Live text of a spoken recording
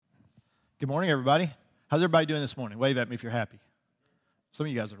Good morning, everybody. How's everybody doing this morning? Wave at me if you're happy. Some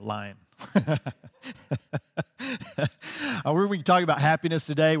of you guys are lying. We're going to talk about happiness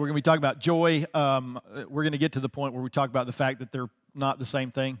today. We're going to be talking about joy. We're going to get to the point where we talk about the fact that they're not the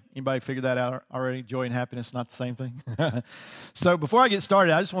same thing. Anybody figured that out already? Joy and happiness, not the same thing. So before I get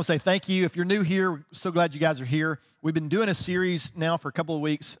started, I just want to say thank you. If you're new here, we're so glad you guys are here. We've been doing a series now for a couple of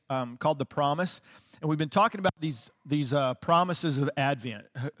weeks called The Promise. And we've been talking about these promises of Advent,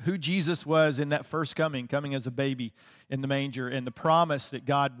 who Jesus was in that first coming as a baby in the manger, and the promise that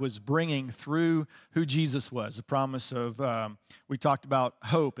God was bringing through who Jesus was. The promise of we talked about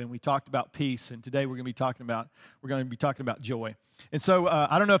hope and we talked about peace, and today we're going to be talking about joy. And so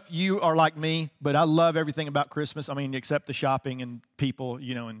I don't know if you are like me, but I love everything about Christmas. I mean, except the shopping and people,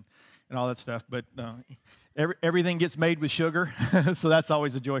 and all that stuff. But everything gets made with sugar, so that's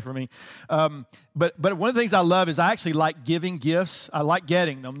always a joy for me. But one of the things I love is I actually like giving gifts. I like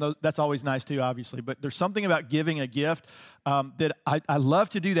getting them. That's always nice too, obviously. But there's something about giving a gift that I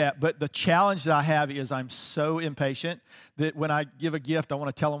love to do that. But the challenge that I have is I'm so impatient that when I give a gift, I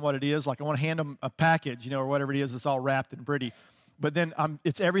want to tell them what it is. Like I want to hand them a package, or whatever it is that's all wrapped and pretty. But then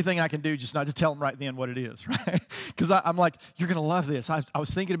it's everything I can do just not to tell them right then what it is, right? Because I'm like, you're going to love this. I was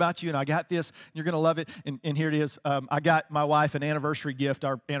thinking about you, and I got this, and you're going to love it. And here it is. I got my wife an anniversary gift.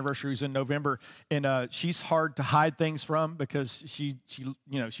 Our anniversary is in November, and she's hard to hide things from because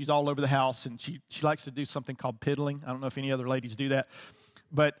she's all over the house, and she likes to do something called piddling. I don't know if any other ladies do that.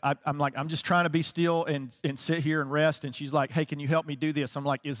 But I'm like, I'm just trying to be still and sit here and rest. And she's like, hey, can you help me do this? I'm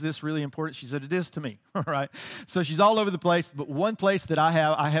like, is this really important? She said, it is to me. All right. So she's all over the place. But one place that I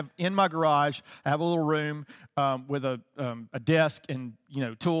have in my garage, I have a little room with a desk and,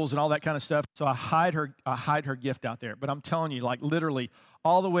 tools and all that kind of stuff. So I hide her gift out there. But I'm telling you, like literally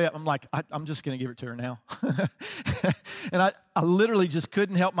all the way up, I'm like, I'm just going to give it to her now. And I literally just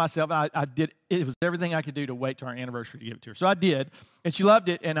couldn't help myself. I did. It was everything I could do to wait till our anniversary to give it to her. So I did, and she loved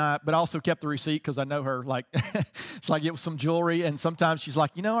it. But I also kept the receipt because I know her. Like, it's like it was some jewelry, and sometimes she's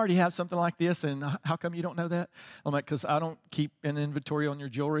like, I already have something like this, and how come you don't know that? I'm like, because I don't keep an inventory on your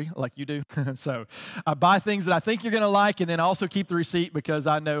jewelry like you do. So I buy things that I think you're going to like, and then I also keep the receipt because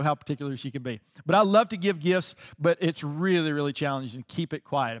I know how particular she can be. But I love to give gifts, but it's really, really challenging to keep it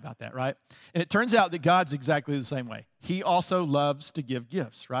quiet about that, right? And it turns out that God's exactly the same way. He also loves to give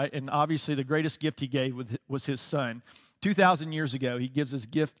gifts, right? And obviously the greatest gift he gave was his son. 2,000 years ago, he gives his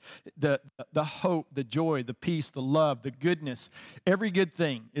gift, the hope, the joy, the peace, the love, the goodness. Every good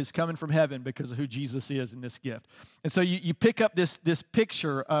thing is coming from heaven because of who Jesus is in this gift. And so you pick up this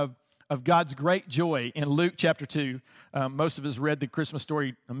picture of God's great joy in Luke chapter 2. Most of us read the Christmas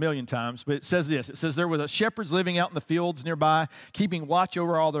story a million times, but it says this. It says, there were shepherds living out in the fields nearby, keeping watch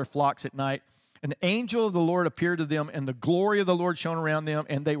over all their flocks at night. An angel of the Lord appeared to them, and the glory of the Lord shone around them,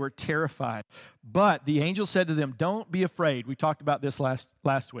 and they were terrified. But the angel said to them, don't be afraid. We talked about this last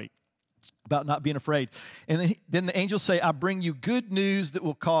week, about not being afraid. And then the angels say, I bring you good news that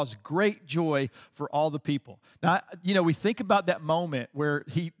will cause great joy for all the people. Now, we think about that moment where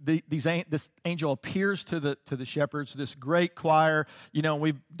this angel appears to the shepherds, this great choir, and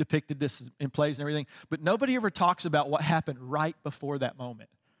we've depicted this in plays and everything, but nobody ever talks about what happened right before that moment.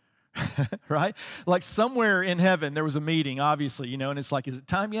 Right? Like somewhere in heaven, there was a meeting, obviously, and it's like, is it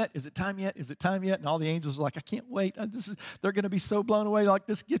time yet? Is it time yet? Is it time yet? And all the angels are like, I can't wait. They're going to be so blown away. Like,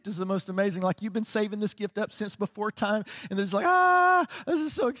 this gift is the most amazing. Like, you've been saving this gift up since before time. And they're just like, this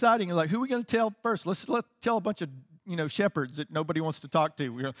is so exciting. And like, who are we going to tell first? Let's tell a bunch of shepherds that nobody wants to talk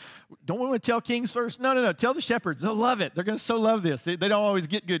to. Don't we want to tell kings first? No. Tell the shepherds. They'll love it. They're going to so love this. They don't always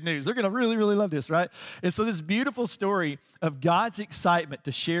get good news. They're going to really, really love this, right? And so this beautiful story of God's excitement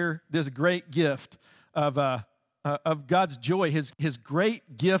to share this great gift of God's joy, his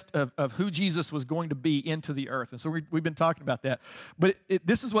great gift of who Jesus was going to be into the earth. And so we've been talking about that. But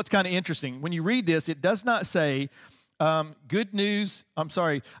this is what's kind of interesting. When you read this, it does not say, good news,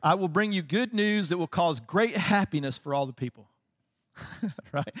 I will bring you good news that will cause great happiness for all the people.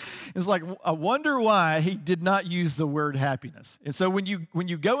 Right? It's like, I wonder why he did not use the word happiness. And so when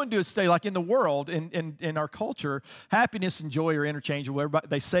you go into a state, like in the world, in our culture, happiness and joy are interchangeable. Everybody,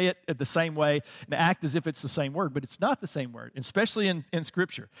 they say it the same way and act as if it's the same word, but it's not the same word, especially in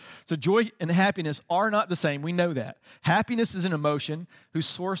Scripture. So joy and happiness are not the same. We know that. Happiness is an emotion whose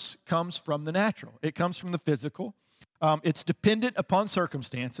source comes from the natural. It comes from the physical. It's dependent upon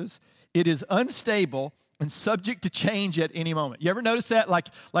circumstances. It is unstable, and subject to change at any moment. You ever notice that? Like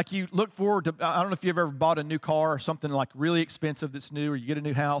you look forward to, I don't know if you've ever bought a new car or something like really expensive that's new, or you get a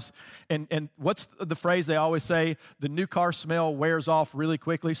new house, and what's the phrase they always say? The new car smell wears off really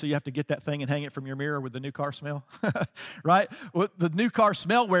quickly, so you have to get that thing and hang it from your mirror with the new car smell, right? Well, the new car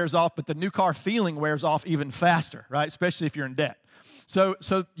smell wears off, but the new car feeling wears off even faster, right? Especially if you're in debt. So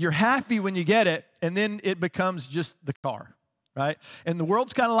you're happy when you get it, and then it becomes just the car. Right? And the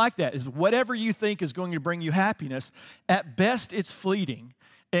world's kind of like that, is whatever you think is going to bring you happiness, at best it's fleeting,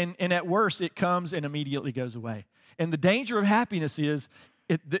 and at worst it comes and immediately goes away. And the danger of happiness is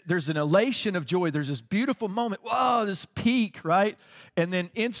there's an elation of joy. There's this beautiful moment, whoa, this peak, right? And then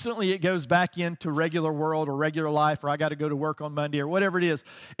instantly it goes back into regular world or regular life, or I got to go to work on Monday or whatever it is.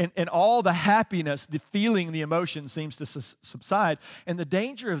 And all the happiness, the feeling, the emotion seems to subside. And the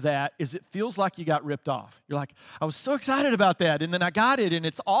danger of that is it feels like you got ripped off. You're like, I was so excited about that, and then I got it, and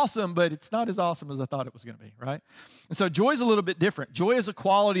it's awesome, but it's not as awesome as I thought it was going to be, right? And so joy is a little bit different. Joy is a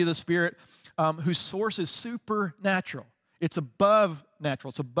quality of the Spirit whose source is supernatural. It's above natural.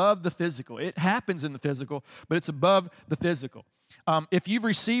 It's above the physical. It happens in the physical, but it's above the physical. If you've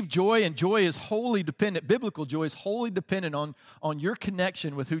received joy, and joy is wholly dependent, biblical joy is wholly dependent on your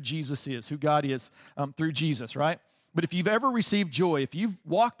connection with who Jesus is, who God is through Jesus, right? But if you've ever received joy, if you've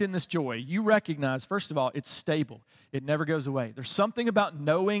walked in this joy, you recognize, first of all, it's stable. It never goes away. There's something about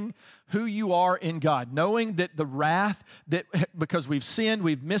knowing who you are in God, knowing that the wrath, that because we've sinned,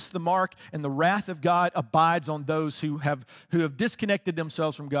 we've missed the mark, and the wrath of God abides on those who have disconnected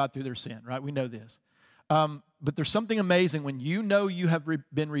themselves from God through their sin, right? We know this. But there's something amazing when you know you have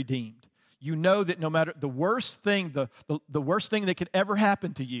been redeemed. You know that no matter the worst thing, the worst thing that could ever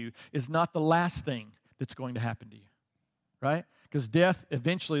happen to you is not the last thing that's going to happen to you. Right? Because death,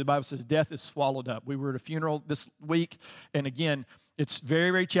 eventually, the Bible says death is swallowed up. We were at a funeral this week, and again, it's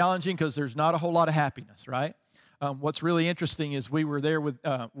very, very challenging because there's not a whole lot of happiness, right? What's really interesting is we were there with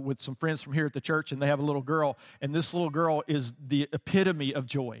some friends from here at the church, and they have a little girl, and this little girl is the epitome of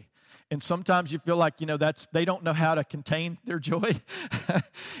joy. And sometimes you feel like, they don't know how to contain their joy.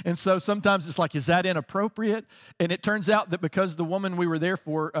 And so sometimes it's like, is that inappropriate? And it turns out that because the woman we were there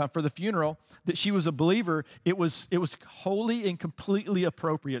for the funeral, that she was a believer, it was wholly and completely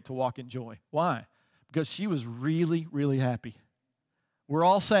appropriate to walk in joy. Why? Because she was really, really happy. We're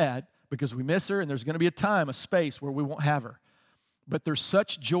all sad because we miss her, and there's going to be a time, a space where we won't have her. But there's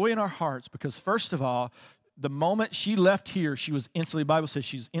such joy in our hearts because, first of all, the moment she left here, she was instantly, the Bible says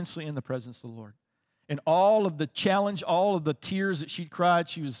she's instantly in the presence of the Lord. And all of the challenge, all of the tears that she'd cried,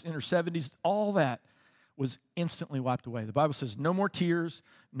 she was in her 70s, all that was instantly wiped away. The Bible says no more tears,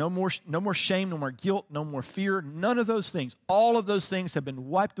 no more shame, no more guilt, no more fear, none of those things. All of those things have been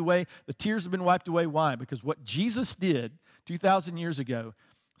wiped away. The tears have been wiped away. Why? Because what Jesus did 2,000 years ago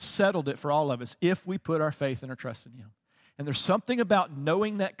settled it for all of us if we put our faith and our trust in Him. And there's something about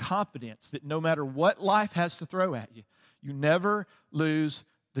knowing that confidence that no matter what life has to throw at you, you never lose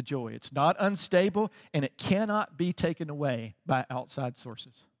the joy. It's not unstable, and it cannot be taken away by outside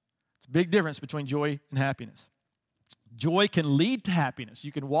sources. It's a big difference between joy and happiness. Joy can lead to happiness.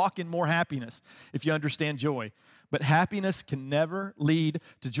 You can walk in more happiness if you understand joy. But happiness can never lead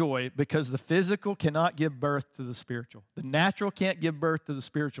to joy because the physical cannot give birth to the spiritual. The natural can't give birth to the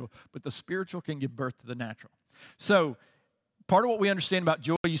spiritual, but the spiritual can give birth to the natural. So, part of what we understand about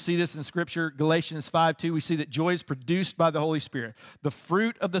joy, you see this in Scripture, Galatians 5:2, we see that joy is produced by the Holy Spirit. The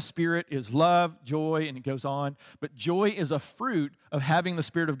fruit of the Spirit is love, joy, and it goes on. But joy is a fruit of having the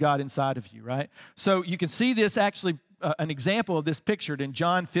Spirit of God inside of you, right? So you can see this actually, an example of this pictured in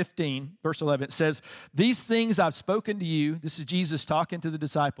John 15, verse 11. It says, "These things I've spoken to you." This is Jesus talking to the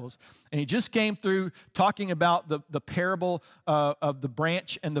disciples. And he just came through talking about the parable of the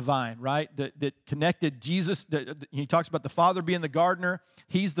branch and the vine, right? That connected Jesus. He talks about the Father being the gardener.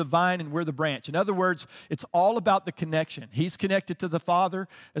 He's the vine and we're the branch. In other words, it's all about the connection. He's connected to the Father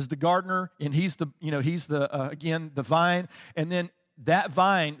as the gardener, and he's the again, the vine. And then that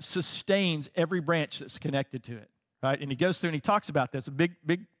vine sustains every branch that's connected to it. Right? And he goes through and he talks about this, a big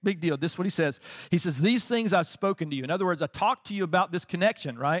deal. This is what he says. He says, "These things I've spoken to you." In other words, I talked to you about this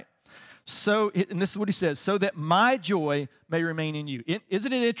connection, right? And this is what he says, "so that my joy may remain in you."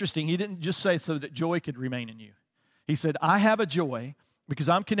 Isn't it interesting? He didn't just say so that joy could remain in you. He said, I have a joy because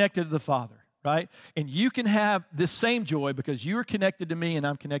I'm connected to the Father, right? And you can have this same joy because you are connected to me and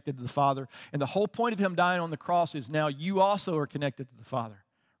I'm connected to the Father. And the whole point of him dying on the cross is now you also are connected to the Father.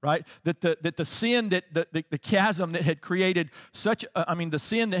 right? That the sin, the chasm that had created the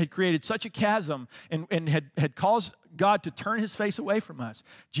sin that had created such a chasm and had caused God to turn his face away from us.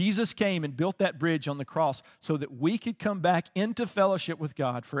 Jesus came and built that bridge on the cross so that we could come back into fellowship with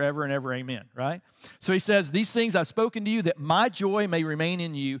God forever and ever, amen, right? So he says, these things I've spoken to you that my joy may remain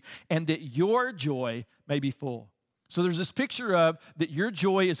in you and that your joy may be full. So there's this picture of that your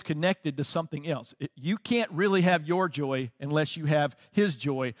joy is connected to something else. You can't really have your joy unless you have his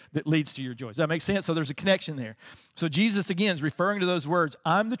joy that leads to your joy. Does that make sense? So there's a connection there. So Jesus, again, is referring to those words,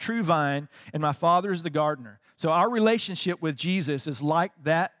 I'm the true vine and my Father is the gardener. So our relationship with Jesus is like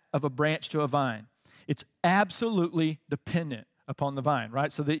that of a branch to a vine. It's absolutely dependent upon the vine,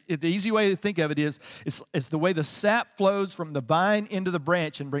 right? So the easy way to think of it is it's the way the sap flows from the vine into the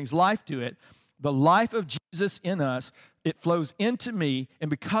branch and brings life to it. The life of Jesus in us, it flows into me,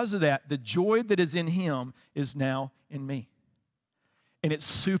 and because of that, the joy that is in him is now in me. And it's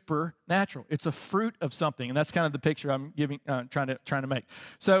supernatural. It's a fruit of something, and that's kind of the picture I'm giving, trying to make.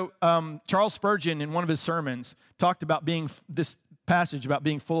 So Charles Spurgeon, in one of his sermons, talked about this passage about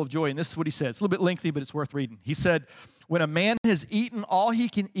being full of joy, and this is what he said. It's a little bit lengthy, but it's worth reading. He said, when a man has eaten all he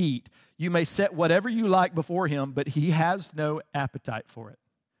can eat, you may set whatever you like before him, but he has no appetite for it.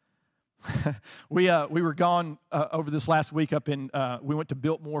 We were gone over this last week we went to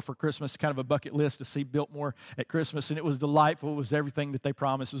Biltmore for Christmas, kind of a bucket list to see Biltmore at Christmas, and it was delightful. It was everything that they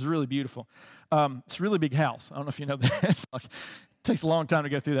promised. It was really beautiful. It's a really big house. I don't know if you know that. It takes a long time to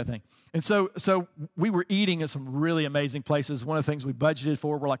go through that thing. And so we were eating at some really amazing places. One of the things we budgeted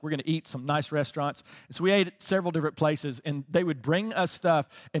for, we're going to eat some nice restaurants. And so we ate at several different places, and they would bring us stuff,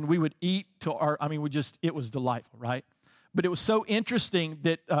 and we would eat it was delightful, right? But it was so interesting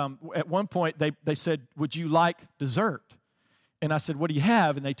that at one point they said, would you like dessert? And I said, what do you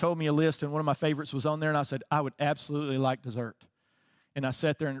have? And they told me a list, and one of my favorites was on there, and I said, I would absolutely like dessert. And I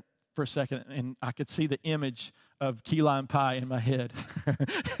sat there for a second, and I could see the image of key lime pie in my head,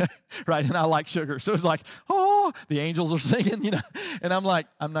 right? And I like sugar. So it was like, oh, the angels are singing, And I'm like,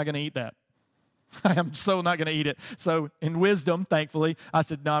 I'm not going to eat that. I am so not going to eat it. So in wisdom, thankfully, I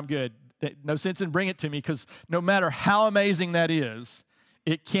said, no, I'm good. No sense in bringing it to me because no matter how amazing that is,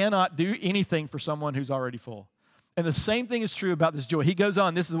 it cannot do anything for someone who's already full. And the same thing is true about this joy. He goes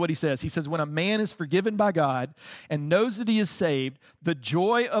on, this is what he says. He says, when a man is forgiven by God and knows that he is saved, the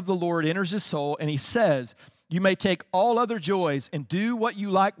joy of the Lord enters his soul, and he says, you may take all other joys and do what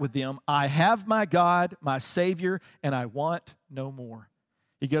you like with them. I have my God, my Savior, and I want no more.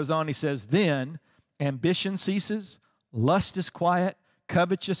 He goes on, he says, then ambition ceases, lust is quiet,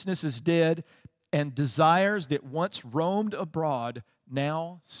 covetousness is dead, and desires that once roamed abroad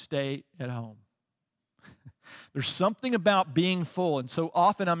now stay at home. There's something about being full, and so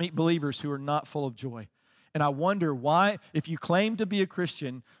often I meet believers who are not full of joy. And I wonder why, if you claim to be a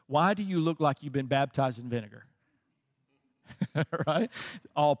Christian, why do you look like you've been baptized in vinegar? Right?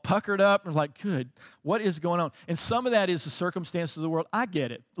 All puckered up and like, good, what is going on? And some of that is the circumstances of the world. I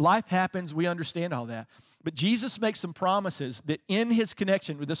get it. Life happens. We understand all that. But Jesus makes some promises that in his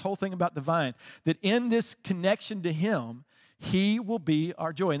connection with this whole thing about the vine, that in this connection to him, he will be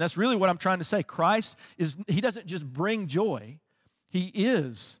our joy. And that's really what I'm trying to say. Christ he doesn't just bring joy, he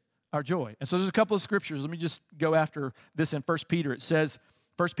is our joy. And so there's a couple of scriptures. Let me just go after this in 1 Peter. It says,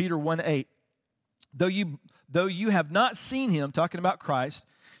 1 Peter 1:8, though you have not seen him, talking about Christ,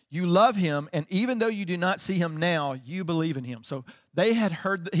 you love him, and even though you do not see him now, you believe in him. So they had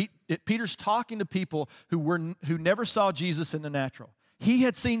heard, Peter's talking to people who never saw Jesus in the natural. He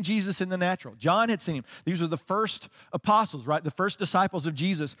had seen Jesus in the natural. John had seen him. These are the first apostles, right? The first disciples of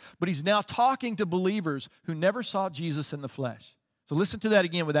Jesus. But he's now talking to believers who never saw Jesus in the flesh. So listen to that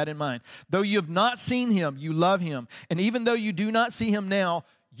again with that in mind. Though you have not seen him, you love him. And even though you do not see him now,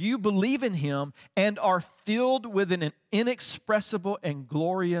 you believe in him and are filled with an inexpressible and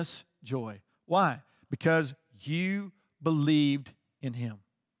glorious joy. Why? Because you believed in him.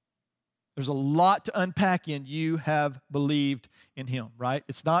 There's a lot to unpack in you have believed in him, right?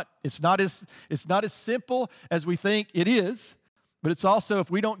 It's not as simple as we think it is, but it's also, if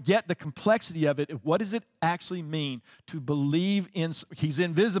we don't get the complexity of it, what does it actually mean to believe in? He's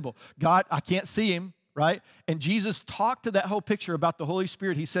invisible. God, I can't see him, right? And Jesus talked to that whole picture about the Holy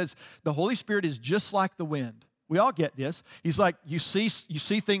Spirit. He says the Holy Spirit is just like the wind. We all get this. He's like, you see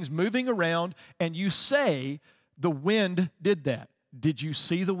things moving around, and you say the wind did that. Did you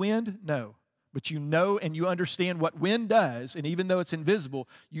see the wind? No. But you know and you understand what wind does, and even though it's invisible,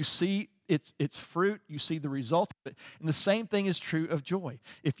 you see its fruit, you see the results of it. And the same thing is true of joy.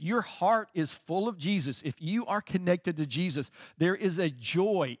 If your heart is full of Jesus, if you are connected to Jesus, there is a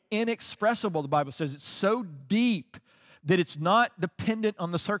joy inexpressible, the Bible says. It's so deep that it's not dependent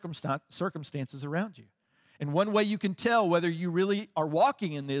on the circumstances around you. And one way you can tell whether you really are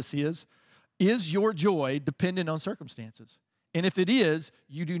walking in this is your joy dependent on circumstances? And if it is,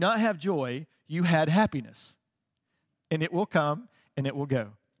 you do not have joy, you had happiness. And it will come and it will go.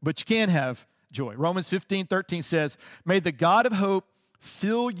 But you can have joy. Romans 15:13 says, may the God of hope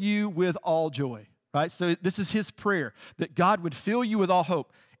fill you with all joy. Right? So this is his prayer, that God would fill you with all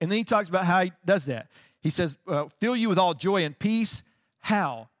hope. And then he talks about how he does that. He says, fill you with all joy and peace.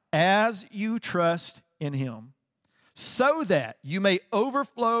 How? As you trust in him, so that you may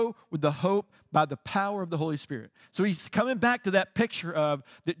overflow with the hope by the power of the Holy Spirit. So he's coming back to that picture of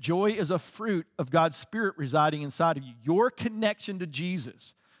that joy is a fruit of God's Spirit residing inside of you. Your connection to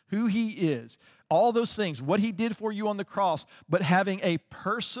Jesus, who he is, all those things, what he did for you on the cross, but having a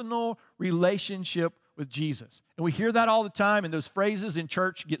personal relationship with Jesus. And we hear that all the time, and those phrases in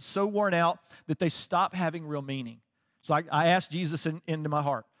church get so worn out that they stop having real meaning. So I asked Jesus into my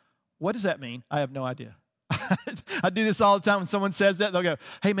heart, what does that mean? I have no idea. I do this all the time when someone says that. They'll go,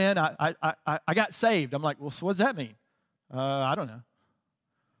 hey, man, I got saved. I'm like, well, so what does that mean? I don't know.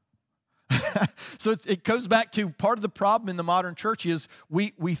 So it goes back to part of the problem in the modern church is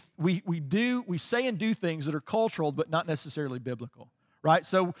we say and do things that are cultural but not necessarily biblical, right?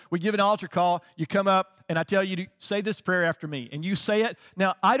 So we give an altar call, you come up, and I tell you to say this prayer after me, and you say it.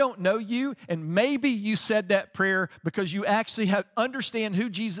 Now, I don't know you, and maybe you said that prayer because you actually understand who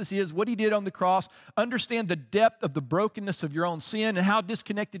Jesus is, what he did on the cross, understand the depth of the brokenness of your own sin and how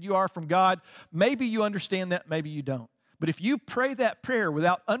disconnected you are from God. Maybe you understand that, maybe you don't. But if you pray that prayer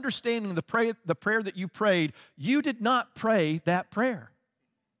without understanding the prayer that you prayed, you did not pray that prayer.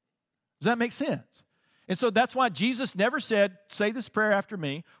 Does that make sense? And so that's why Jesus never said, say this prayer after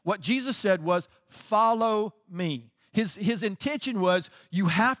me. What Jesus said was, follow me. His intention was, you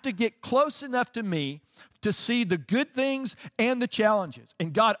have to get close enough to me to see the good things and the challenges.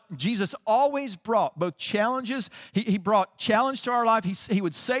 And Jesus always brought both challenges. He brought challenge to our life. He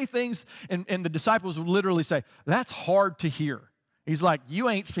would say things, and the disciples would literally say, that's hard to hear. He's like, you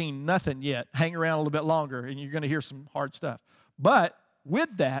ain't seen nothing yet. Hang around a little bit longer, and you're going to hear some hard stuff. But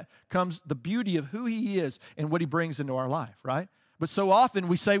with that comes the beauty of who he is and what he brings into our life, right? But so often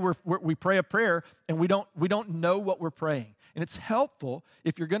we say we pray a prayer and we don't know what we're praying. And it's helpful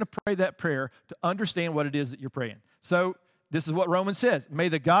if you're going to pray that prayer to understand what it is that you're praying. So this is what Romans says. May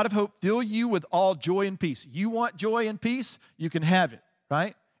the God of hope fill you with all joy and peace. You want joy and peace? You can have it,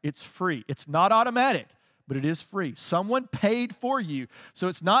 right? It's free. It's not automatic, but it is free. Someone paid for you. So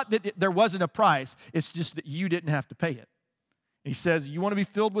it's not that there wasn't a price. It's just that you didn't have to pay it. He says, you want to be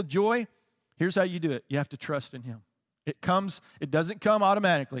filled with joy? Here's how you do it. You have to trust in him. It doesn't come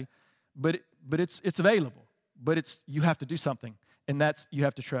automatically, but it's available. But you have to do something, and you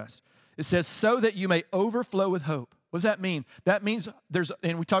have to trust. It says, so that you may overflow with hope. What does that mean? That means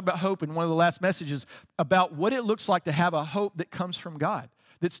and we talked about hope in one of the last messages, about what it looks like to have a hope that comes from God,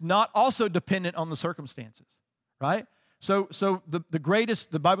 that's not also dependent on the circumstances, right? So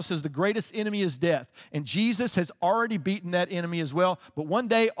the Bible says the greatest enemy is death. And Jesus has already beaten that enemy as well. But one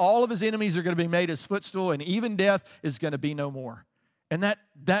day, all of his enemies are going to be made his footstool, and even death is going to be no more. And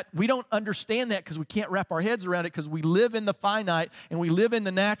that we don't understand that because we can't wrap our heads around it because we live in the finite and we live in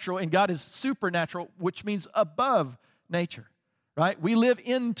the natural, and God is supernatural, which means above nature. Right? We live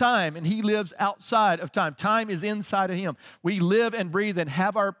in time, and he lives outside of time. Time is inside of him. We live and breathe and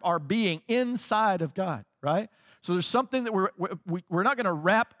have our being inside of God, right? So there's something that we're not going to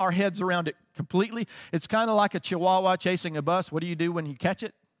wrap our heads around it completely. It's kind of like a chihuahua chasing a bus. What do you do when you catch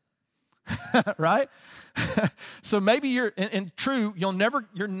it? Right? So maybe you're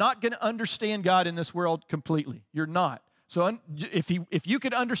not going to understand God in this world completely. You're not. So if you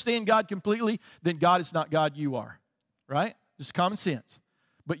could understand God completely, then God is not God, you are. Right? Just common sense.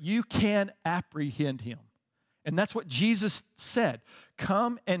 But you can apprehend him. And that's what Jesus said.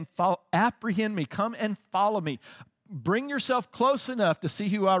 Come and apprehend me. Come and follow me. Bring yourself close enough to see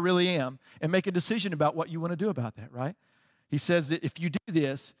who I really am and make a decision about what you want to do about that, right? He says that if you do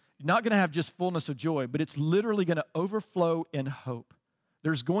this, you're not going to have just fullness of joy, but it's literally going to overflow in hope.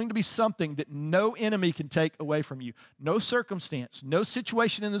 There's going to be something that no enemy can take away from you. No circumstance, no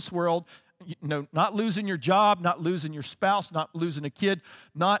situation in this world, not losing your job, not losing your spouse, not losing a kid,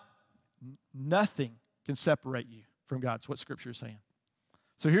 nothing can separate you from God. That's what Scripture is saying.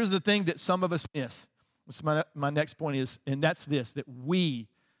 So here's the thing that some of us miss. My next point is, and that's this, that we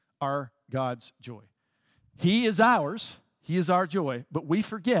are God's joy. He is ours. He is our joy. But we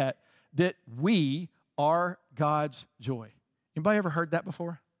forget that we are God's joy. Anybody ever heard that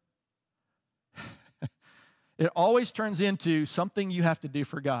before? It always turns into something you have to do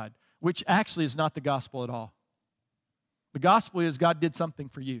for God, which actually is not the gospel at all. The gospel is God did something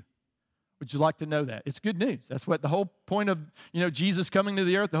for you. Would you like to know that? It's good news. That's what the whole point of, Jesus coming to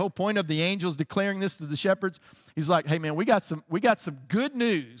the earth, the whole point of the angels declaring this to the shepherds. He's like, hey man, we got some good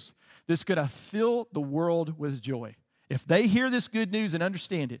news that's going to fill the world with joy. If they hear this good news and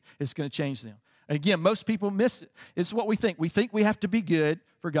understand it, it's going to change them. And again, most people miss it. It's what we think. We think we have to be good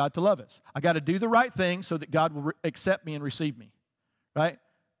for God to love us. I got to do the right thing so that God will accept me and receive me, right?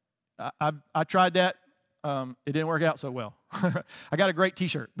 I tried that. It didn't work out so well. I got a great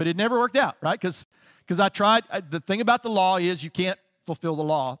T-shirt, but it never worked out, right? Because I tried. The thing about the law is you can't fulfill the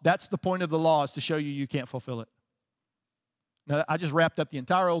law. That's the point of the law, is to show you can't fulfill it. Now, I just wrapped up the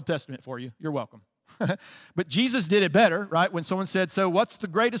entire Old Testament for you. You're welcome. But Jesus did it better, right? When someone said, so what's the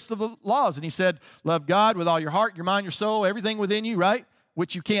greatest of the laws? And he said, love God with all your heart, your mind, your soul, everything within you, right?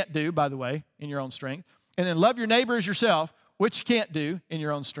 Which you can't do, by the way, in your own strength. And then love your neighbor as yourself, which you can't do in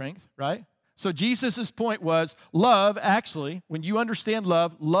your own strength, right? So Jesus' point was love, actually, when you understand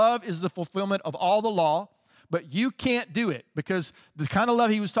love is the fulfillment of all the law, but you can't do it because the kind of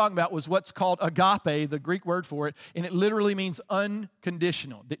love he was talking about was what's called agape, the Greek word for it, and it literally means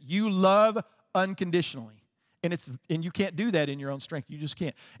unconditional, that you love unconditionally. And you can't do that in your own strength. You just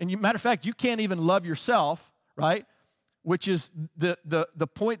can't. And matter of fact, you can't even love yourself, right? Which is the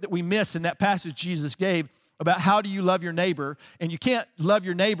point that we miss in that passage Jesus gave about how do you love your neighbor. And you can't love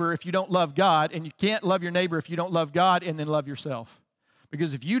your neighbor if you don't love God, and you can't love your neighbor if you don't love God and then love yourself.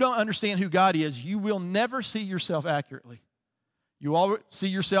 Because if you don't understand who God is, you will never see yourself accurately. You all see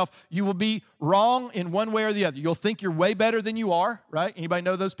yourself, you will be wrong in one way or the other. You'll think you're way better than you are, right? Anybody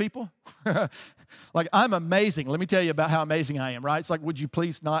know those people? Like, I'm amazing. Let me tell you about how amazing I am, right? It's like, would you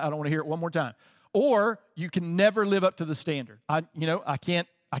please not? I don't want to hear it one more time. Or you can never live up to the standard. I can't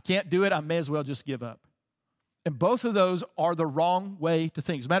do it. I may as well just give up. And both of those are the wrong way to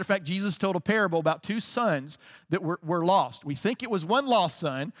think. As a matter of fact, Jesus told a parable about two sons that were lost. We think it was one lost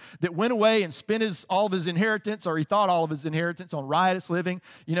son that went away and spent all of his inheritance, or he thought all of his inheritance, on riotous living.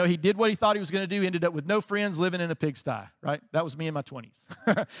 He did what he thought he was going to do, ended up with no friends, living in a pigsty, right? That was me in my 20s.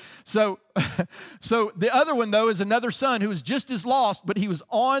 So the other one, though, is another son who was just as lost, but he was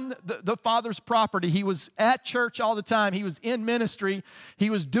on the father's property. He was at church all the time. He was in ministry. He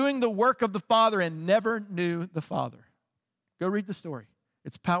was doing the work of the father and never knew the Father. Go read the story.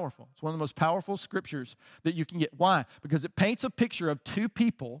 It's powerful. It's one of the most powerful scriptures that you can get. Why? Because it paints a picture of two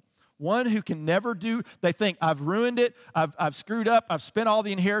people, one who can never do, they think, I've ruined it, I've screwed up, I've spent all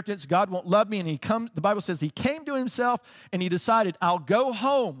the inheritance, God won't love me, and the Bible says he came to himself and he decided, I'll go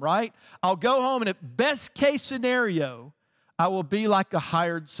home, right? I'll go home, and at best case scenario, I will be like a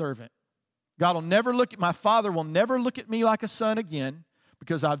hired servant. My Father will never look at me like a son again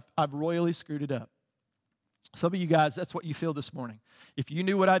because I've royally screwed it up. Some of you guys, that's what you feel this morning. If you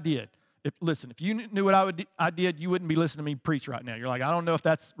knew what I did, if you knew what I did, you wouldn't be listening to me preach right now. You're like, I don't know if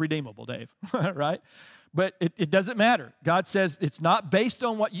that's redeemable, Dave, right? But it doesn't matter. God says it's not based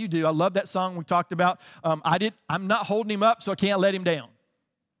on what you do. I love that song we talked about. I'm not holding him up, so I can't let him down,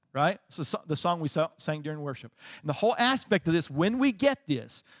 right? So the song we sang during worship. And the whole aspect of this, when we get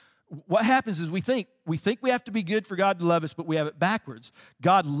this, what happens is we think we have to be good for God to love us, but we have it backwards.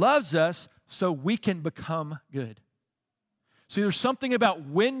 God loves us so we can become good. See, there's something about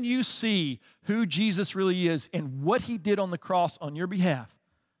when you see who Jesus really is and what he did on the cross on your behalf,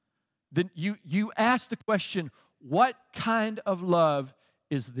 then you ask the question, what kind of love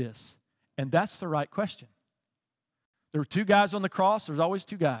is this? And that's the right question. There were two guys on the cross. There's always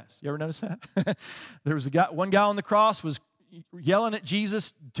two guys. You ever notice that? There was one guy on the cross was yelling at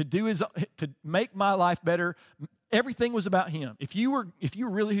Jesus to make my life better. Everything was about him. If you were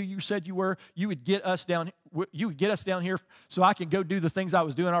really who you said you were, you would get us down here so I can go do the things I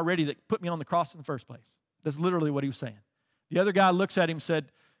was doing already that put me on the cross in the first place. That's literally what he was saying. The other guy looks at him and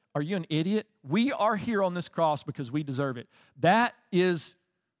said, are you an idiot? We are here on this cross because we deserve it. That is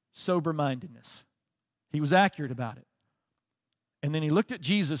sober-mindedness. He was accurate about it. And then he looked at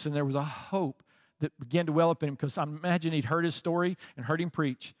Jesus, and there was a hope that began to well up in him, because I imagine he'd heard his story and heard him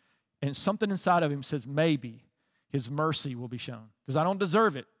preach, and something inside of him says, maybe his mercy will be shown. Because I don't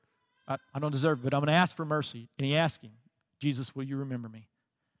deserve it. I don't deserve it, but I'm going to ask for mercy. And he asked him, Jesus, will you remember me?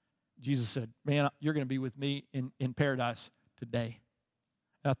 Jesus said, man, you're going to be with me in paradise today.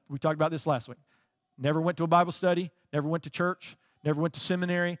 We talked about this last week. Never went to a Bible study, never went to church, never went to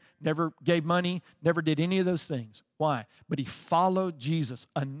seminary, never gave money, never did any of those things. Why? But he followed Jesus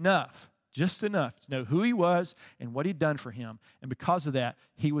enough, just enough to know who he was and what he'd done for him. And because of that,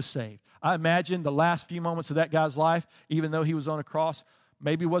 he was saved. I imagine the last few moments of that guy's life, even though he was on a cross,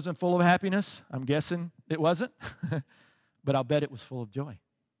 maybe wasn't full of happiness. I'm guessing it wasn't. But I'll bet it was full of joy.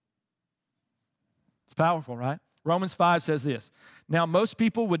 It's powerful, right? Romans 5 says this, "Now most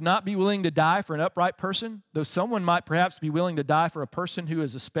people would not be willing to die for an upright person, though someone might perhaps be willing to die for a person who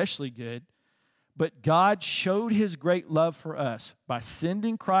is especially good. But God showed his great love for us by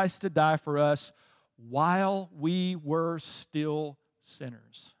sending Christ to die for us while we were still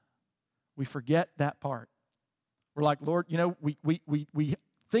sinners." We forget that part. We're like, Lord, we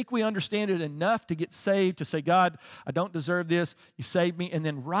think we understand it enough to get saved, to say, God, I don't deserve this. You saved me. And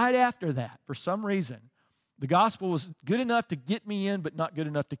then right after that, for some reason, the gospel was good enough to get me in, but not good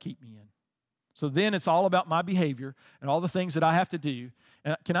enough to keep me in. So then it's all about my behavior and all the things that I have to do.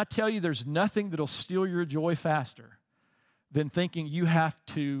 And can I tell you, there's nothing that'll steal your joy faster than thinking you have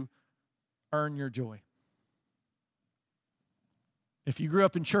to earn your joy. If you grew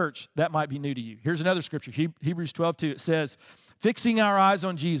up in church, that might be new to you. Here's another scripture, Hebrews 12:2. It says, "Fixing our eyes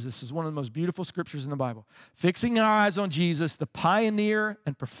on Jesus," is one of the most beautiful scriptures in the Bible. "Fixing our eyes on Jesus, the pioneer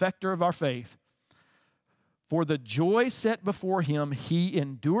and perfecter of our faith. For the joy set before him, he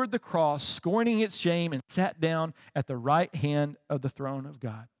endured the cross, scorning its shame, and sat down at the right hand of the throne of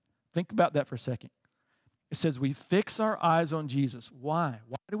God." Think about that for a second. It says we fix our eyes on Jesus. Why?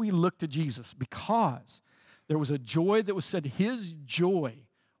 Why do we look to Jesus? Because there was a joy that was said, his joy.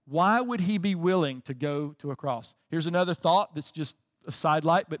 Why would he be willing to go to a cross? Here's another thought that's just a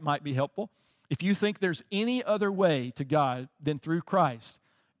sidelight, but might be helpful. If you think there's any other way to God than through Christ,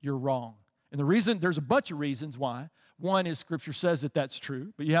 you're wrong. And the reason, there's a bunch of reasons why. One is Scripture says that that's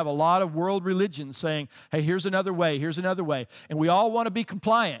true, but you have a lot of world religions saying, hey, here's another way, here's another way. And we all want to be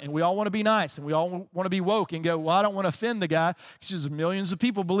compliant, and we all want to be nice, and we all want to be woke and go, well, I don't want to offend the guy, because millions of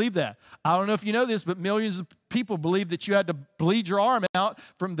people believe that. I don't know if you know this, but millions of people believe that you had to bleed your arm out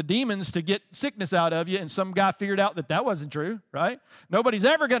from the demons to get sickness out of you, and some guy figured out that that wasn't true, right? Nobody's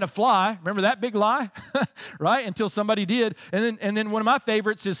ever going to fly. Remember that big lie? Right? Until somebody did. And then one of my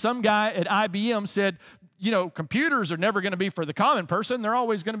favorites is some guy at IBM said, computers are never going to be for the common person. They're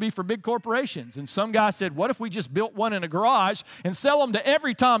always going to be for big corporations. And some guy said, what if we just built one in a garage and sell them to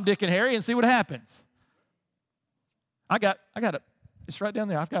every Tom, Dick, and Harry and see what happens? I got it. It's right down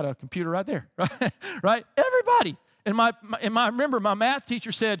there. I've got a computer right there, right? Everybody. And I remember my math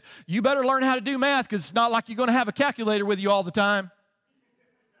teacher said, you better learn how to do math because it's not like you're going to have a calculator with you all the time.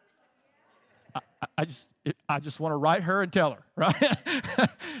 I just want to write her and tell her, right?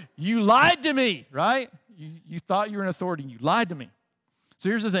 You lied to me, right? You thought you were an authority, and you lied to me. So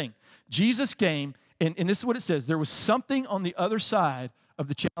here's the thing. Jesus came, and this is what it says. There was something on the other side of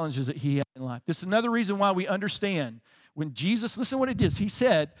the challenges that he had in life. This is another reason why we understand when Jesus, listen to what it is. He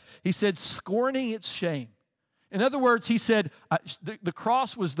said, scorning its shame. In other words, he said, the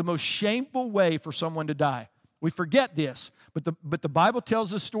cross was the most shameful way for someone to die. We forget this, but the Bible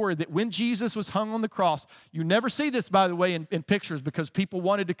tells us a story that when Jesus was hung on the cross, you never see this, by the way, in pictures because people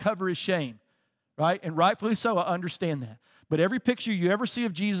wanted to cover his shame, right? And rightfully so, I understand that. But every picture you ever see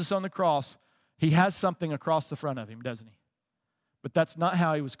of Jesus on the cross, he has something across the front of him, doesn't he? But that's not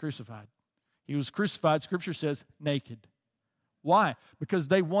how he was crucified. He was crucified, Scripture says, naked. Why? Because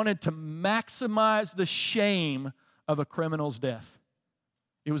they wanted to maximize the shame of a criminal's death.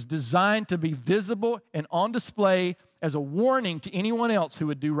 It was designed to be visible and on display as a warning to anyone else who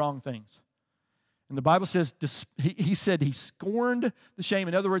would do wrong things. And the Bible says, he said he scorned the shame.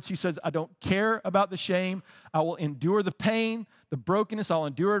 In other words, he said, I don't care about the shame. I will endure the pain, the brokenness. I'll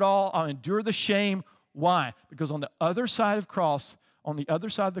endure it all. I'll endure the shame. Why? Because on the other side of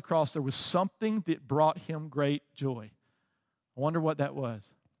the cross, there was something that brought him great joy. I wonder what that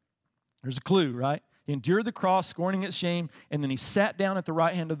was. There's a clue, right? He endured the cross, scorning its shame, and then he sat down at the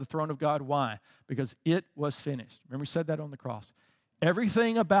right hand of the throne of God. Why? Because it was finished. Remember, he said that on the cross.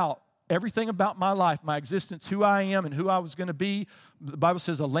 Everything about my life, my existence, who I am and who I was going to be, the Bible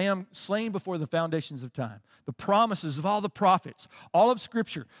says a lamb slain before the foundations of time. The promises of all the prophets, all of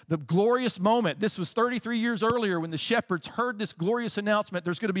Scripture, the glorious moment. This was 33 years earlier when the shepherds heard this glorious announcement.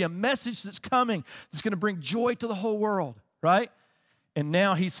 There's going to be a message that's coming that's going to bring joy to the whole world, right? And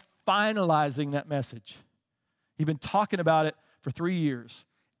now he's finalizing that message. He'd been talking about it for 3 years,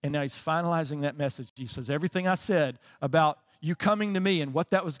 and now he's finalizing that message. He says, everything I said about you coming to me and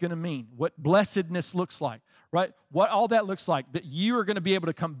what that was going to mean, what blessedness looks like, right? What all that looks like, that you are going to be able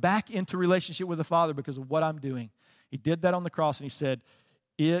to come back into relationship with the Father because of what I'm doing. He did that on the cross, and he said,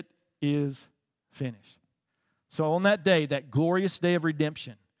 it is finished. So on that day, that glorious day of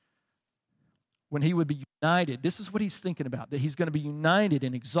redemption, when he would be united, this is what he's thinking about, that he's going to be united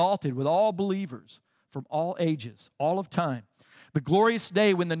and exalted with all believers from all ages, all of time. The glorious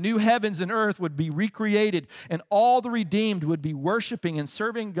day when the new heavens and earth would be recreated and all the redeemed would be worshiping and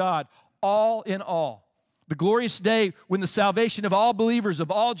serving God all in all. The glorious day when the salvation of all believers of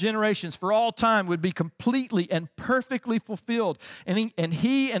all generations for all time would be completely and perfectly fulfilled. And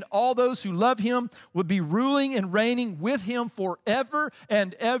he and all those who love him would be ruling and reigning with him forever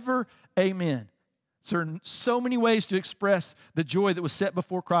and ever. Amen. So there are so many ways to express the joy that was set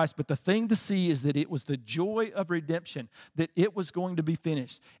before Christ, but the thing to see is that it was the joy of redemption, that it was going to be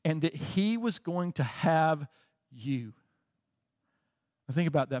finished, and that he was going to have you. Now think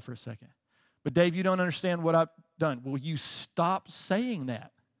about that for a second. But Dave, you don't understand what I've done. Will you stop saying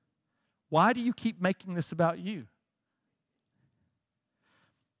that? Why do you keep making this about you?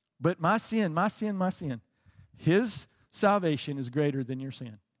 But my sin, his salvation is greater than your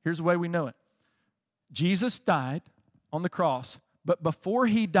sin. Here's the way we know it. Jesus died on the cross, but before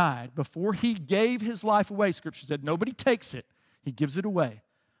he died, before he gave his life away, Scripture said, nobody takes it, he gives it away.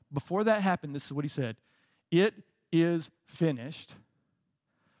 Before that happened, this is what he said, it is finished.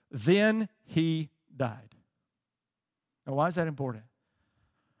 Then he died. Now, why is that important?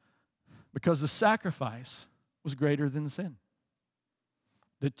 Because the sacrifice was greater than the sin.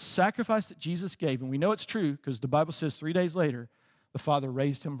 The sacrifice that Jesus gave, and we know it's true because the Bible says 3 days later, the Father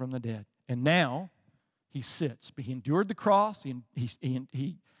raised him from the dead. And now he sits. But he endured the cross. He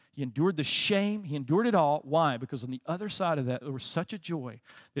endured the shame. He endured it all. Why? Because on the other side of that, there was such a joy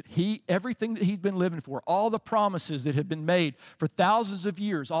that everything that he'd been living for, all the promises that had been made for thousands of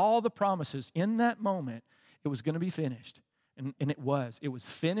years, all the promises, in that moment, it was going to be finished. And it was. It was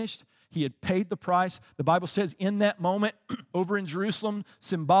finished. He had paid the price. The Bible says in that moment, over in Jerusalem,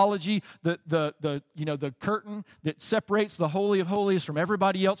 symbology, the curtain that separates the Holy of Holies from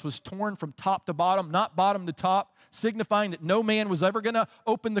everybody else was torn from top to bottom, not bottom to top, signifying that no man was ever going to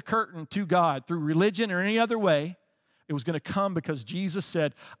open the curtain to God through religion or any other way. It was going to come because Jesus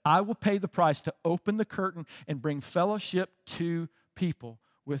said, I will pay the price to open the curtain and bring fellowship to people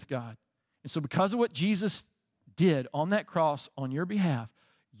with God. And so because of what Jesus did on that cross on your behalf,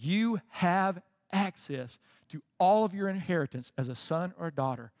 you have access to all of your inheritance as a son or a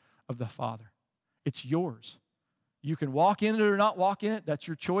daughter of the Father. It's yours. You can walk in it or not walk in it. That's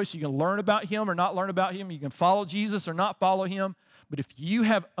your choice. You can learn about him or not learn about him. You can follow Jesus or not follow him. But if you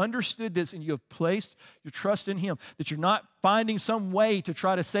have understood this and you have placed your trust in him, that you're not finding some way to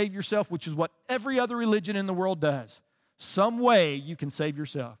try to save yourself, which is what every other religion in the world does. Some way you can save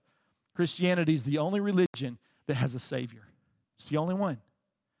yourself. Christianity is the only religion that has a Savior. It's the only one.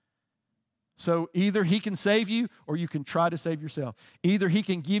 So either he can save you or you can try to save yourself. Either he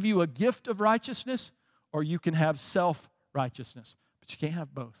can give you a gift of righteousness or you can have self-righteousness. But you can't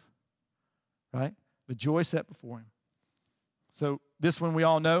have both, right? The joy set before him. So this one we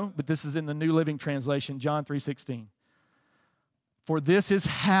all know, but this is in the New Living Translation, John 3:16. For this is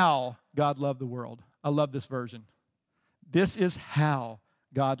how God loved the world. I love this version. This is how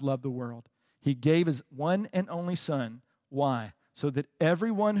God loved the world. He gave his one and only Son. Why? So that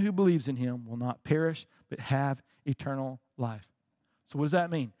everyone who believes in him will not perish, but have eternal life. So what does that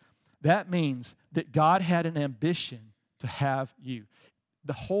mean? That means that God had an ambition to have you.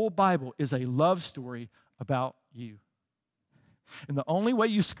 The whole Bible is a love story about you. And the only way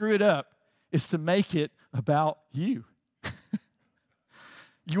you screw it up is to make it about you.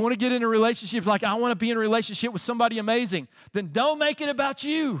 You want to get in a relationship like, I want to be in a relationship with somebody amazing. Then don't make it about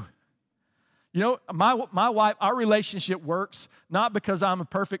you. You know, my wife, our relationship works not because I'm a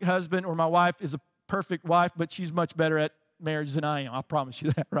perfect husband or my wife is a perfect wife, but she's much better at marriage than I am. I promise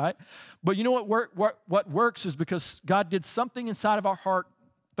you that, right? But you know what works is because God did something inside of our heart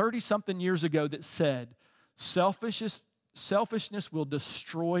 30-something years ago that said, selfishness will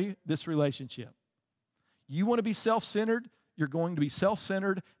destroy this relationship. You want to be self-centered, you're going to be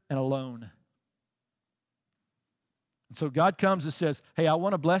self-centered and alone. And so God comes and says, hey, I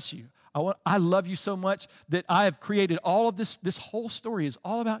want to bless you. I love you so much that I have created all of this. This whole story is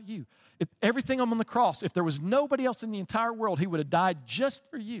all about you. Everything on the cross, if there was nobody else in the entire world, he would have died just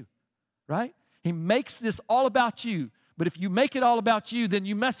for you, right? He makes this all about you. But if you make it all about you, then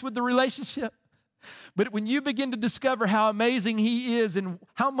you mess with the relationship. But when you begin to discover how amazing he is and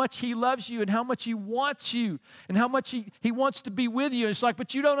how much he loves you and how much he wants you and how much he wants to be with you, it's like,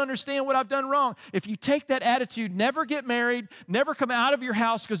 but you don't understand what I've done wrong. If you take that attitude, never get married, never come out of your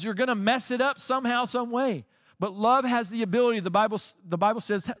house because you're going to mess it up somehow, some way. But love has the ability, the Bible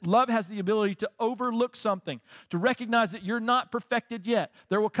says, love has the ability to overlook something, to recognize that you're not perfected yet.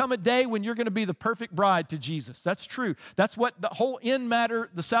 There will come a day when you're going to be the perfect bride to Jesus. That's true. That's what the whole end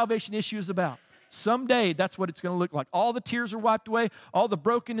matter, the salvation issue is about. Someday, that's what it's going to look like. All the tears are wiped away, all the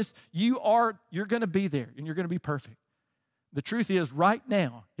brokenness, you're going to be there, and you're going to be perfect. The truth is, right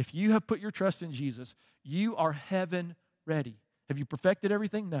now, if you have put your trust in Jesus, you are heaven ready. Have you perfected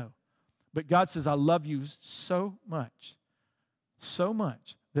everything? No. But God says, I love you so much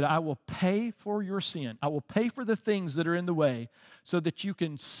that I will pay for your sin. I will pay for the things that are in the way so that you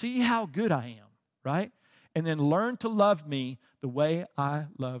can see how good I am, right? And then learn to love me the way I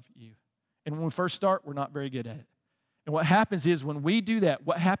love you. And when we first start, we're not very good at it. And what happens is when we do that,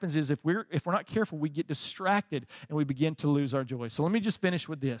 what happens is if we're not careful, we get distracted and we begin to lose our joy. So let me just finish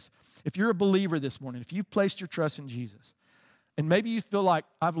with this. If you're a believer this morning, if you've placed your trust in Jesus, and maybe you feel like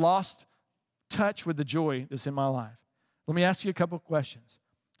I've lost touch with the joy that's in my life, let me ask you a couple of questions.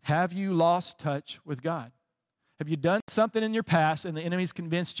 Have you lost touch with God? Have you done something in your past and the enemy's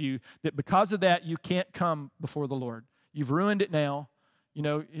convinced you that because of that you can't come before the Lord? You've ruined it now. You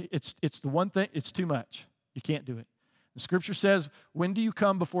know, it's the one thing, it's too much. You can't do it. The Scripture says, when do you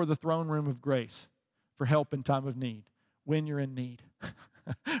come before the throne room of grace for help in time of need? When you're in need,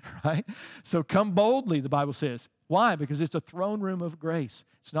 right? So come boldly, the Bible says. Why? Because it's a throne room of grace.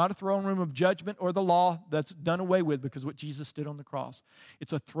 It's not a throne room of judgment or the law that's done away with because what Jesus did on the cross.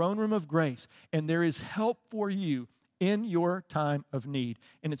 It's a throne room of grace, and there is help for you in your time of need.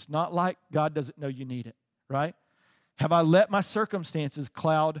 And it's not like God doesn't know you need it, right? Have I let my circumstances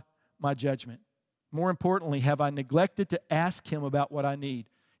cloud my judgment? More importantly, have I neglected to ask Him about what I need?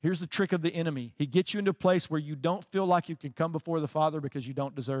 Here's the trick of the enemy. He gets you into a place where you don't feel like you can come before the Father because you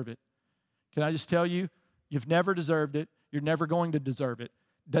don't deserve it. Can I just tell you, you've never deserved it. You're never going to deserve it.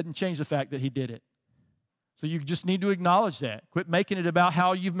 Doesn't change the fact that He did it. So you just need to acknowledge that. Quit making it about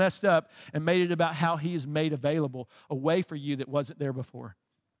how you've messed up and made it about how He has made available a way for you that wasn't there before.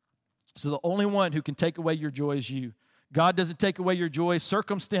 So the only one who can take away your joy is you. God doesn't take away your joy.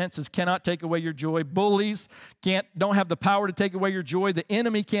 Circumstances cannot take away your joy. Bullies don't have the power to take away your joy. The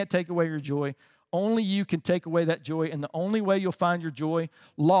enemy can't take away your joy. Only you can take away that joy, and the only way you'll find your joy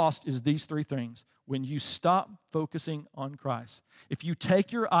lost is these three things. When you stop focusing on Christ. If you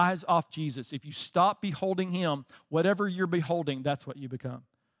take your eyes off Jesus, if you stop beholding Him, whatever you're beholding, that's what you become.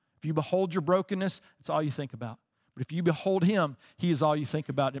 If you behold your brokenness, that's all you think about. But if you behold Him, He is all you think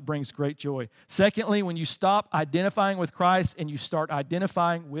about, and it brings great joy. Secondly, when you stop identifying with Christ and you start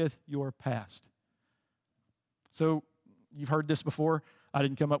identifying with your past. So you've heard this before. I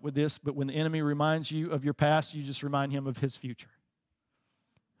didn't come up with this, but when the enemy reminds you of your past, you just remind him of his future.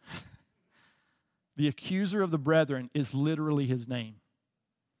 The accuser of the brethren is literally his name.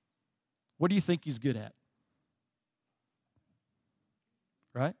 What do you think he's good at?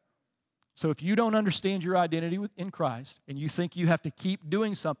 Right? So if you don't understand your identity in Christ and you think you have to keep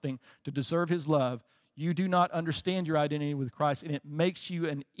doing something to deserve His love, you do not understand your identity with Christ, and it makes you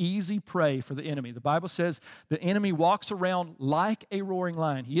an easy prey for the enemy. The Bible says the enemy walks around like a roaring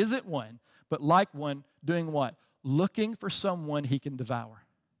lion. He isn't one, but like one doing what? Looking for someone he can devour.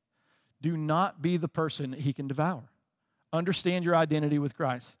 Do not be the person that he can devour. Understand your identity with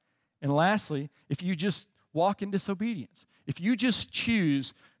Christ. And lastly, if you just walk in disobedience, if you just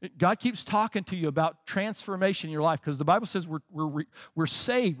choose, God keeps talking to you about transformation in your life because the Bible says we're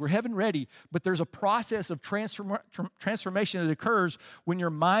saved, we're heaven ready, but there's a process of transformation that occurs when your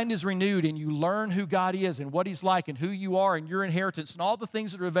mind is renewed and you learn who God is and what He's like and who you are and your inheritance and all the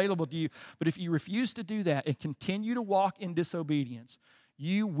things that are available to you. But if you refuse to do that and continue to walk in disobedience,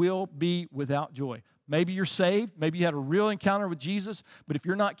 you will be without joy. Maybe you're saved. Maybe you had a real encounter with Jesus. But if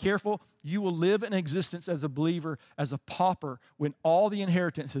you're not careful, you will live an existence as a believer, as a pauper, when all the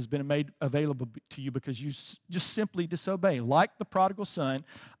inheritance has been made available to you because you just simply disobey. Like the prodigal son,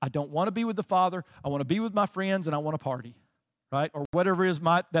 I don't want to be with the Father. I want to be with my friends, and I want to party, right? Or whatever is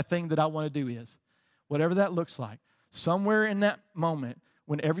that thing that I want to do is. Whatever that looks like. Somewhere in that moment,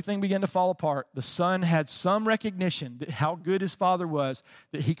 when everything began to fall apart, the son had some recognition that how good his father was,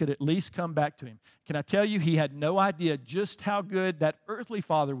 that he could at least come back to him. Can I tell you, he had no idea just how good that earthly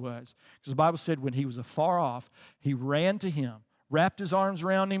father was. Because the Bible said when he was afar off, he ran to him, wrapped his arms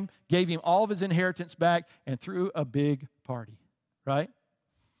around him, gave him all of his inheritance back, and threw a big party, right?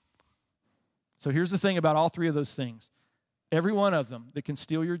 So here's the thing about all three of those things. Every one of them that can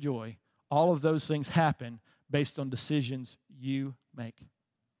steal your joy, all of those things happen based on decisions you make.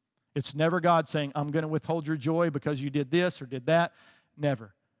 It's never God saying, I'm going to withhold your joy because you did this or did that.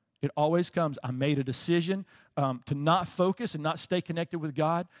 Never. It always comes, I made a decision to not focus and not stay connected with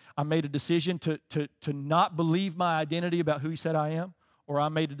God. I made a decision to not believe my identity about who He said I am, or I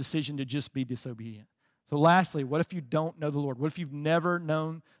made a decision to just be disobedient. So lastly, what if you don't know the Lord? What if you've never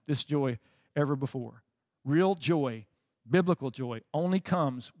known this joy ever before? Real joy, biblical joy, only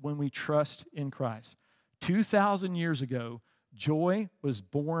comes when we trust in Christ. 2,000 years ago, joy was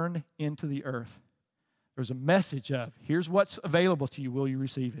born into the earth. There's a message of, here's what's available to you. Will you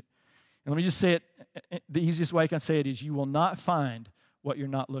receive it? And let me just say it, the easiest way I can say it is you will not find what you're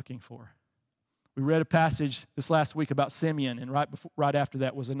not looking for. We read a passage this last week about Simeon, and right after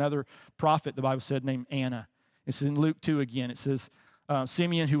that was another prophet, the Bible said, named Anna. It's in Luke 2 again. It says,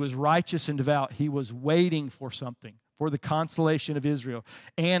 Simeon, who was righteous and devout, he was waiting for something, for the consolation of Israel.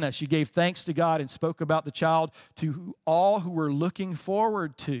 Anna, she gave thanks to God and spoke about the child to all who were looking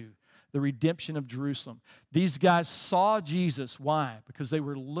forward to the redemption of Jerusalem. These guys saw Jesus. Why? Because they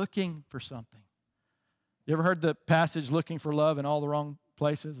were looking for something. You ever heard the passage, looking for love in all the wrong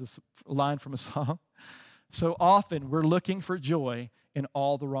places? It's a line from a song. So often we're looking for joy in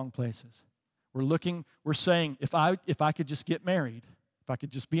all the wrong places. We're saying, if I could just get married, if I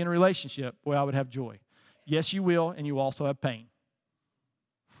could just be in a relationship, boy, I would have joy. Yes, you will, and you also have pain.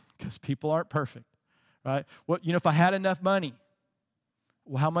 Because people aren't perfect, right? Well, if I had enough money,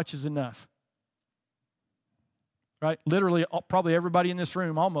 well, how much is enough? Right? Literally, probably everybody in this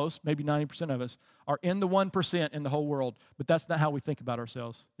room, almost, maybe 90% of us, are in the 1% in the whole world. But that's not how we think about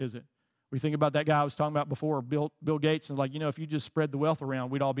ourselves, is it? We think about that guy I was talking about before, Bill Gates, and like, if you just spread the wealth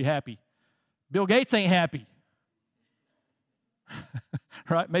around, we'd all be happy. Bill Gates ain't happy.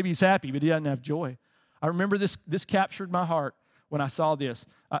 Right? Maybe he's happy, but he doesn't have joy. I remember this captured my heart when I saw this.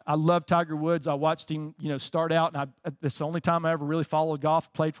 I love Tiger Woods. I watched him, start out, and that's the only time I ever really followed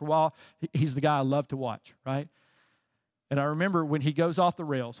golf, played for a while. He's the guy I love to watch, right? And I remember when he goes off the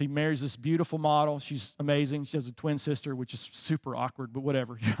rails, he marries this beautiful model. She's amazing. She has a twin sister, which is super awkward, but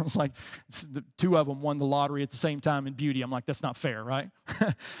whatever. It's like the two of them won the lottery at the same time in beauty. I'm like, that's not fair, right?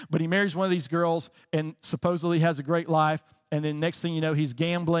 But he marries one of these girls and supposedly has a great life. And then next thing you know, he's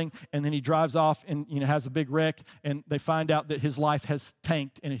gambling, and then he drives off and has a big wreck, and they find out that his life has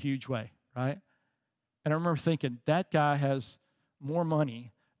tanked in a huge way, right? And I remember thinking, that guy has more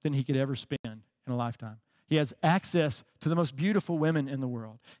money than he could ever spend in a lifetime. He has access to the most beautiful women in the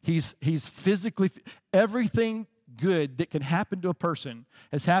world. He's physically, everything good that can happen to a person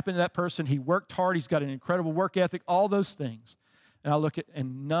has happened to that person. He worked hard. He's got an incredible work ethic, all those things. And I look at,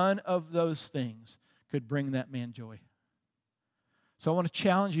 and none of those things could bring that man joy. So I want to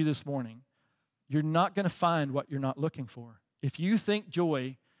challenge you this morning. You're not going to find what you're not looking for. If you think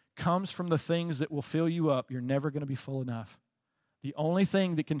joy comes from the things that will fill you up, you're never going to be full enough. The only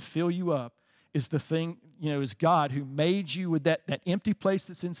thing that can fill you up is the thing, is God who made you with that empty place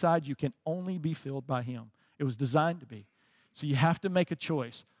that's inside you can only be filled by Him. It was designed to be. So you have to make a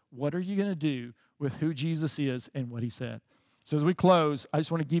choice. What are you going to do with who Jesus is and what He said? So as we close, I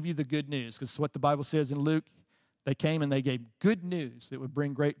just want to give you the good news, because it's what the Bible says in Luke. They came and they gave good news that would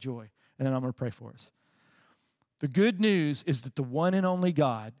bring great joy. And then I'm going to pray for us. The good news is that the one and only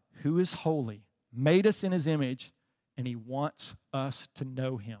God, who is holy, made us in His image, and He wants us to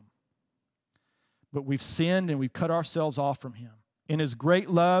know Him. But we've sinned and we've cut ourselves off from Him. In His great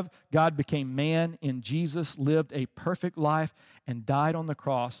love, God became man in Jesus, lived a perfect life, and died on the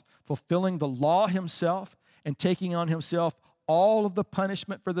cross, fulfilling the law Himself and taking on Himself all of the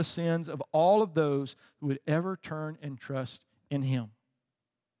punishment for the sins of all of those who would ever turn and trust in Him.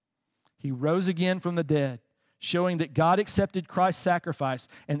 He rose again from the dead, showing that God accepted Christ's sacrifice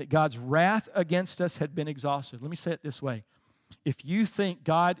and that God's wrath against us had been exhausted. Let me say it this way. If you think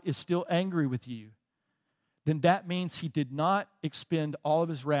God is still angry with you, then that means He did not expend all of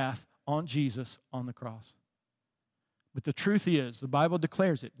His wrath on Jesus on the cross. But the truth is, the Bible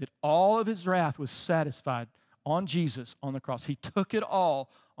declares it, that all of His wrath was satisfied on Jesus on the cross. He took it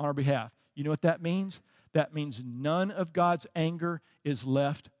all on our behalf. You know what that means? That means none of God's anger is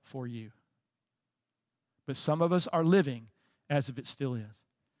left for you. But some of us are living as if it still is.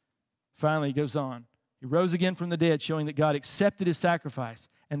 Finally, he goes on. He rose again from the dead, showing that God accepted His sacrifice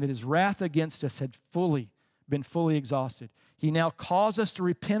and that His wrath against us had been fully exhausted. He now calls us to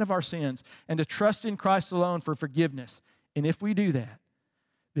repent of our sins and to trust in Christ alone for forgiveness. And if we do that,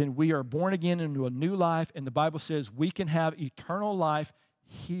 then we are born again into a new life, and the Bible says we can have eternal life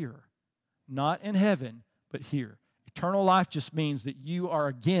here. Not in heaven, but here. Eternal life just means that you are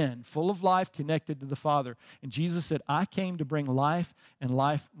again full of life, connected to the Father. And Jesus said, I came to bring life and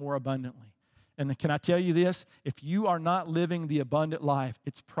life more abundantly. And then can I tell you this? If you are not living the abundant life,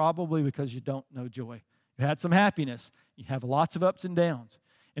 it's probably because you don't know joy. You had some happiness. You have lots of ups and downs.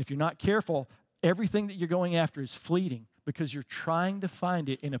 And if you're not careful, everything that you're going after is fleeting because you're trying to find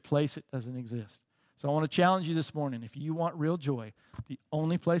it in a place it doesn't exist. So I want to challenge you this morning. If you want real joy, the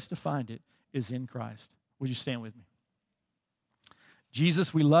only place to find it is in Christ. Would you stand with me?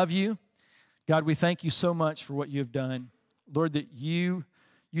 Jesus, we love you. God, we thank you so much for what you have done. Lord, that you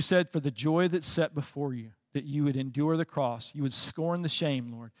said for the joy that's set before you, that you would endure the cross, you would scorn the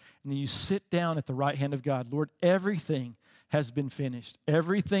shame, Lord, and then you sit down at the right hand of God. Lord, everything has been finished.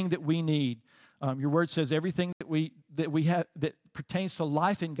 Everything that we need Your word says everything that we have that pertains to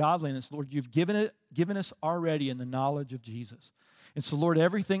life and godliness, Lord, you've given us already in the knowledge of Jesus. And so, Lord,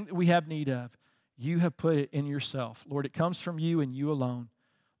 everything that we have need of, you have put it in yourself. Lord, it comes from you and you alone.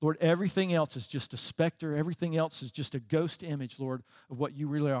 Lord, everything else is just a specter. Everything else is just a ghost image, Lord, of what you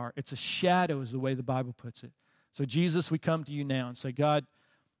really are. It's a shadow is the way the Bible puts it. So, Jesus, we come to you now and say, God,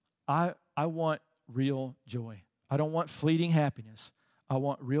 I want real joy. I don't want fleeting happiness. I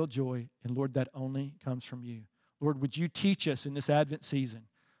want real joy. And, Lord, that only comes from you. Lord, would you teach us in this Advent season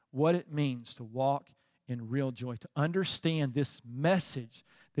what it means to walk in real joy, to understand this message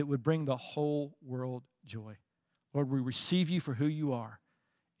that would bring the whole world joy. Lord, we receive you for who you are.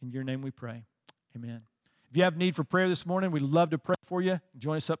 In your name we pray. Amen. If you have need for prayer this morning, we'd love to pray for you.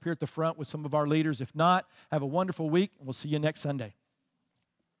 Join us up here at the front with some of our leaders. If not, have a wonderful week, and we'll see you next Sunday.